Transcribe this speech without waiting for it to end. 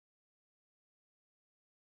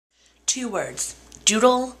2 words.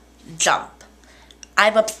 Doodle Jump.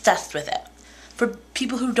 I'm obsessed with it. For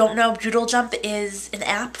people who don't know, Doodle Jump is an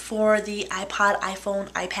app for the iPod, iPhone,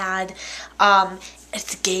 iPad.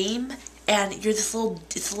 It's a game, and it's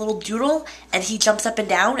a little doodle, and he jumps up and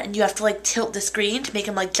down, and you have to like tilt the screen to make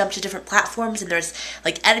him like jump to different platforms, and there's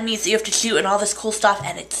like enemies that you have to shoot and all this cool stuff,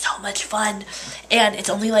 and it's so much fun. And it's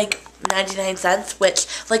only like 99 cents, which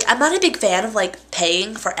like I'm not a big fan of like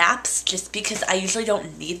paying for apps just because I usually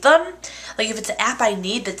don't need them. Like if it's an app I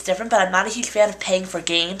need, that's different, but I'm not a huge fan of paying for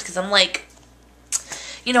games because I'm like,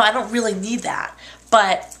 you know, I don't really need that.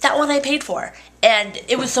 But that one I paid for. And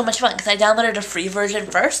it was so much fun because I downloaded a free version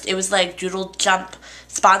first. It was like Doodle Jump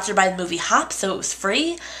sponsored by the movie Hop, so it was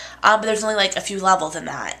free. But there's only like a few levels in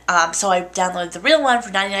that. So I downloaded the real one for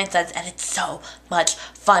 99 cents, and it's so much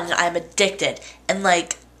fun. And I'm addicted. And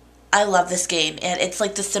like, I love this game. And it's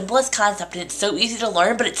like the simplest concept, and it's so easy to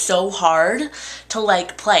learn, but it's so hard to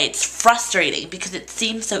like play. It's frustrating because it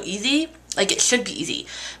seems so easy. Like it should be easy,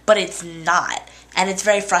 but it's not. And it's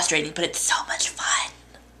very frustrating, but it's so much fun.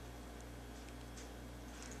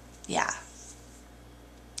 Yeah.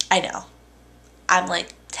 I know. I'm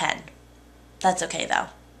like 10. That's okay though.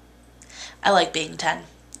 I like being 10.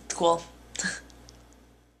 It's cool.